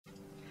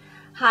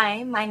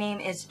Hi, my name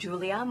is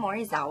Julia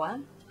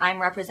Morizawa.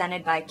 I'm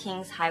represented by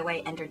Kings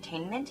Highway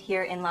Entertainment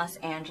here in Los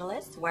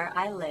Angeles, where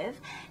I live,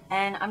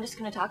 and I'm just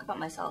going to talk about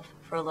myself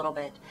for a little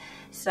bit.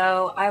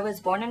 So I was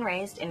born and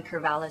raised in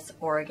Corvallis,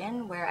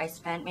 Oregon, where I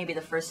spent maybe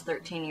the first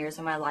 13 years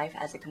of my life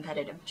as a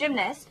competitive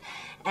gymnast,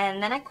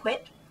 and then I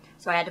quit,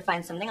 so I had to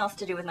find something else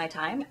to do with my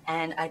time,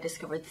 and I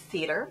discovered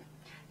theater,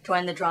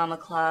 joined the drama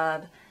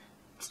club,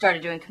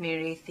 started doing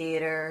community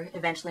theater,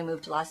 eventually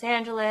moved to Los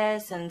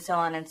Angeles, and so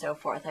on and so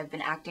forth. I've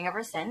been acting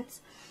ever since.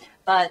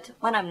 But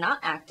when I'm not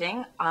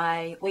acting,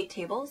 I wait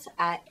tables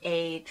at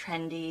a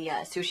trendy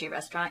sushi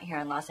restaurant here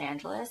in Los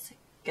Angeles.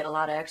 Get a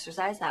lot of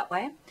exercise that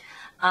way.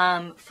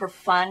 For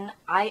fun,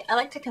 I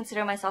like to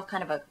consider myself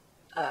kind of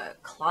a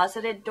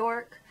closeted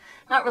dork.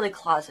 Not really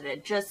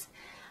closeted, just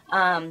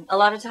a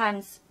lot of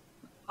times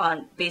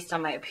based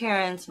on my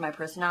appearance, my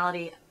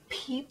personality,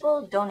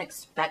 people don't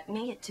expect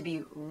me to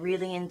be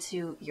really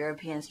into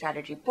European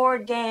strategy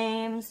board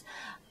games,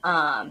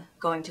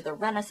 going to the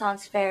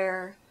Renaissance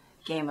Fair,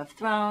 Game of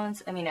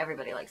Thrones. I mean,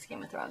 everybody likes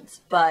Game of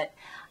Thrones, but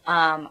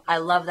I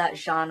love that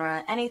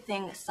genre.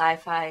 Anything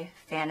sci-fi,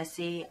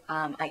 fantasy,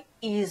 I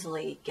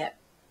easily get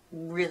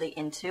really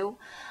into.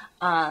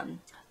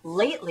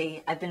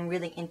 Lately, I've been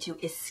really into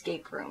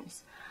escape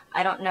rooms.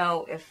 I don't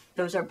know if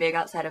those are big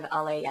outside of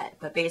LA yet,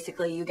 but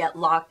basically you get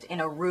locked in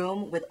a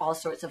room with all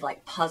sorts of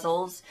like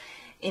puzzles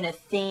in a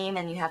theme,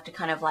 and you have to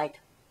kind of like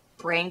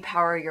brain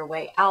power your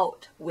way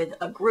out with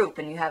a group,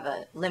 and you have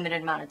a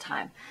limited amount of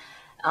time.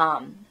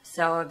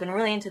 So I've been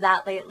really into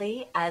that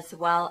lately, as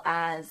well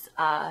as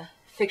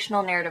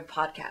fictional narrative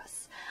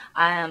podcasts.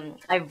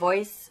 I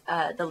voice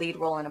the lead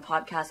role in a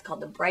podcast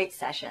called The Bright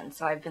Session,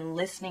 so I've been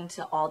listening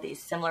to all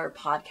these similar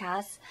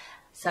podcasts,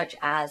 such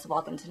as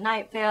Welcome to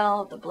Night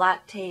Vale, The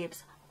Black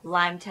Tapes,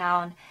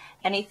 Limetown,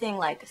 anything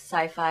like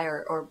sci-fi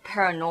or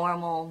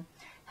paranormal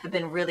have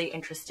been really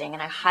interesting,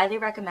 and I highly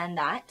recommend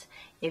that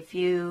if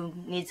you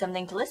need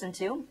something to listen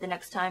to the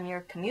next time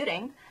you're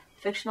commuting.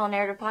 Fictional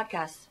narrative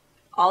podcasts,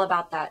 all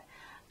about that.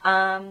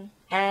 And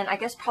I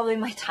guess probably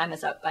my time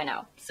is up by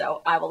now,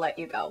 so I will let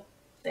you go.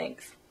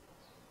 Thanks.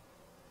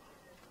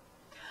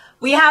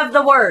 We have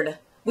the word.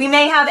 We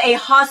may have a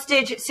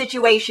hostage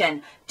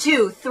situation.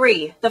 2,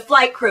 3, the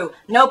flight crew,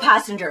 no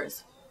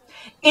passengers.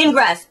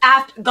 Ingress,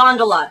 aft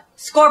gondola,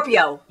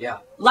 Scorpio. Yeah.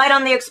 Light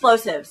on the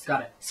explosives.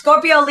 Got it.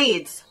 Scorpio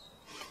leads.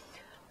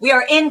 We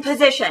are in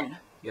position.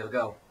 You'll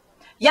go.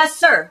 Yes,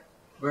 sir.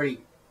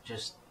 Birdie,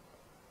 just...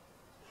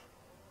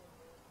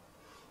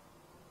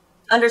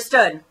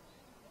 Understood.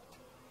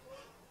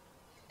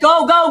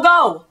 Go, go,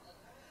 go!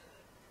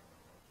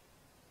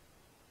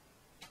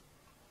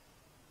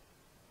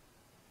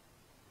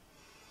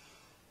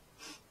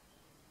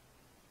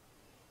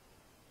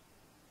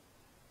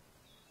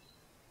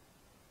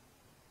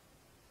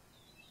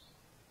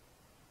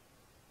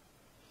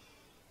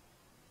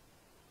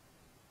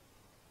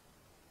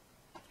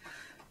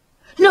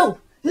 No!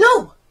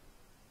 No!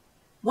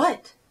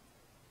 What?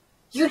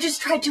 You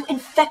just tried to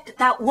infect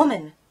that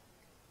woman.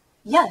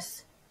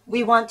 Yes,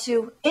 we want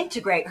to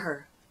integrate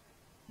her.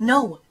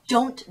 No,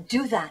 don't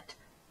do that.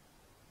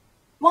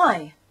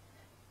 Why?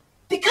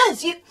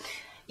 Because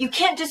you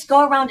can't just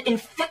go around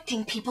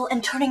infecting people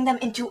and turning them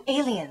into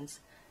aliens.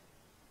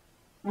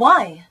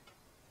 Why?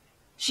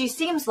 She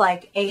seems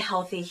like a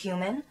healthy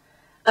human,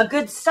 a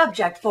good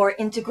subject for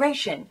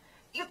integration.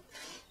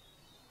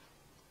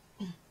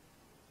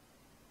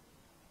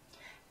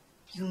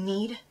 You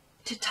need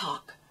to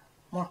talk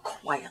more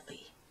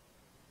quietly.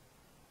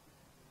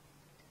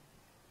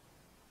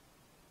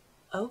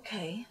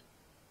 Okay.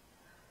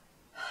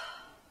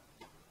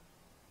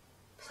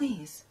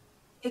 Please,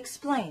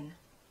 explain.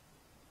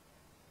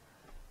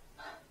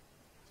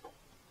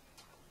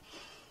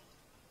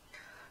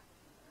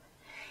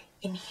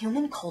 In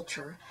human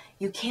culture,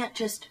 you can't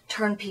just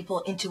turn people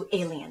into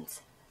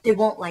aliens. They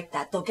won't like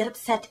that. They'll get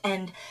upset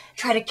and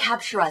try to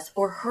capture us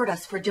or hurt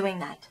us for doing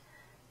that.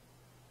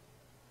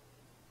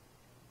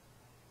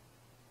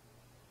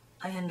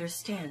 I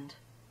understand.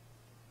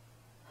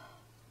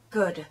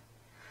 Good.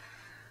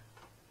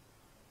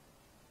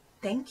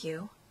 Thank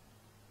you.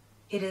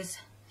 It is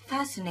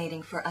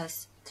fascinating for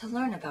us to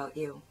learn about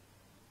you.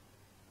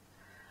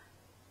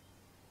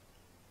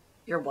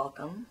 You're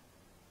welcome.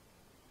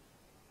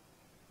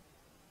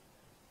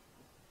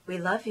 We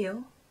love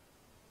you.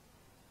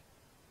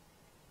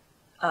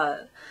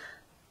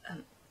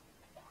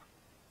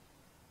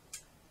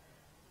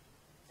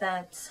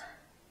 That's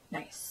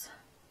nice.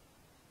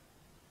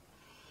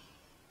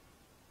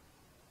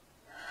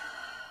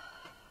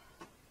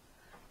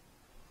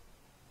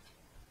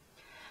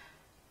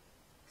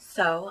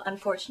 So,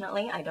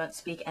 unfortunately, I don't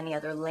speak any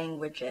other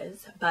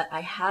languages, but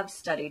I have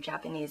studied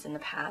Japanese in the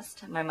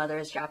past. My mother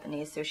is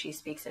Japanese, so she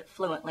speaks it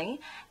fluently,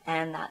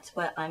 and that's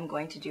what I'm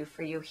going to do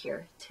for you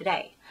here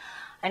today.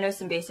 I know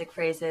some basic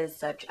phrases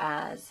such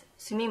as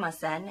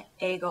sumimasen,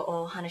 eigo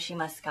o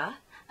hanashimasu ka?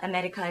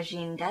 Amerika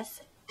jin desu,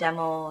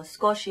 demo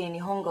skoshi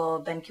nihongo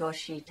o benkyou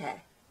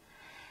shite,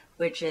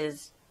 which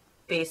is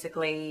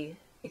basically,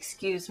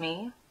 excuse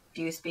me,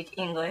 do you speak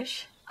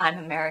English? I'm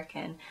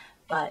American,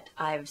 but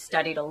I've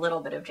studied a little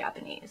bit of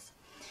Japanese.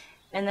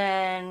 And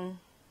then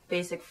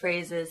basic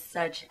phrases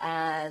such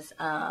as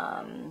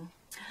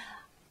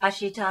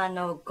ashita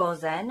no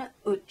gozen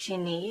uchi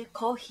ni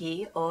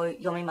kohi o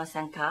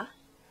yomimasen ka,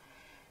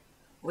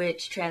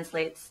 which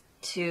translates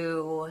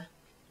to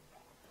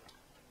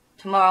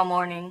tomorrow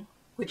morning,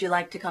 would you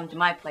like to come to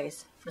my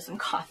place for some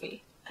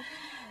coffee?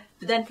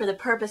 But then for the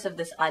purpose of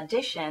this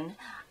audition,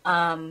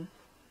 I'm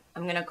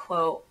gonna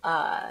quote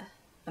a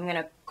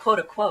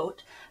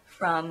quote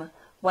from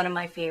one of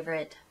my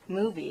favorite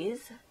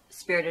movies,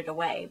 Spirited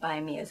Away by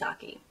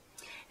Miyazaki.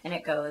 And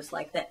it goes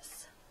like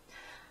this.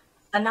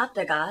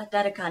 Anata ga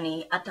dareka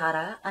ni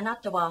atara,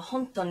 anata wa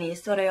honto ni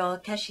sore o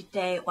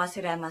keshite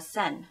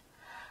wasiremasen.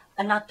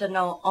 Anata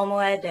no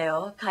omoede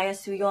o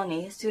kayasu yo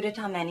ni suru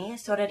tame ni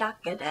sore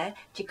dake de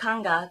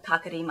jikan ga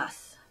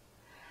kakarimasu.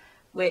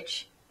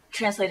 Which,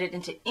 translated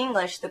into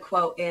English, the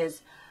quote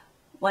is,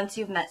 once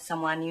you've met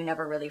someone, you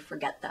never really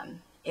forget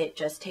them. It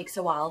just takes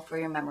a while for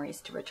your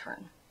memories to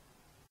return.